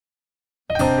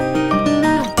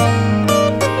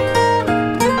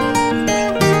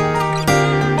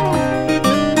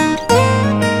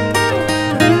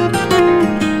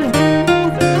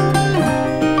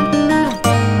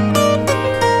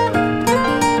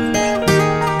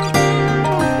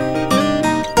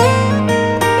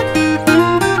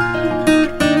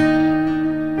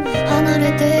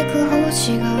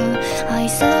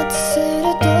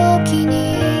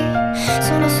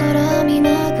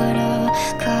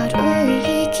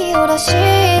らし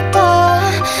た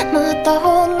また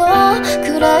ほんの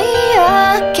暗い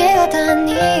明け方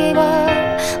には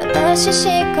私し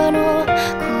か残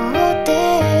っ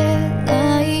て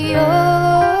ないよ。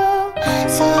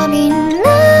さあみん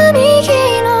な右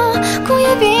の小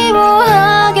指を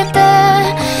上げて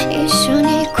一緒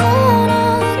にこの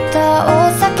歌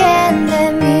を叫んで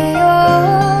みよ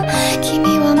う。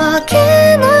君は負け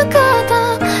なかっ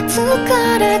た、疲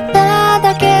れた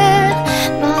だけ、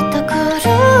また来る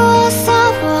朝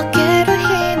を明ける日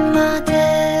まで。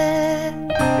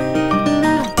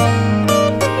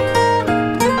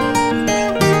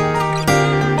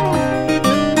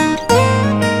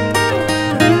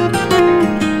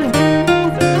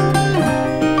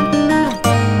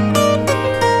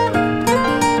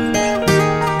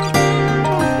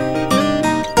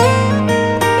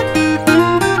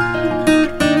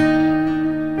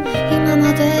今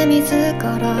まで自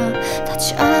ら立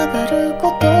ち上がる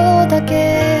ことだ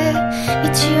け、道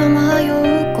を迷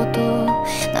うこと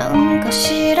なんか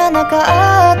知らな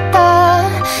かった。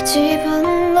自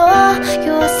分の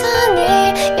弱さに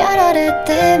やられ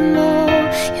ても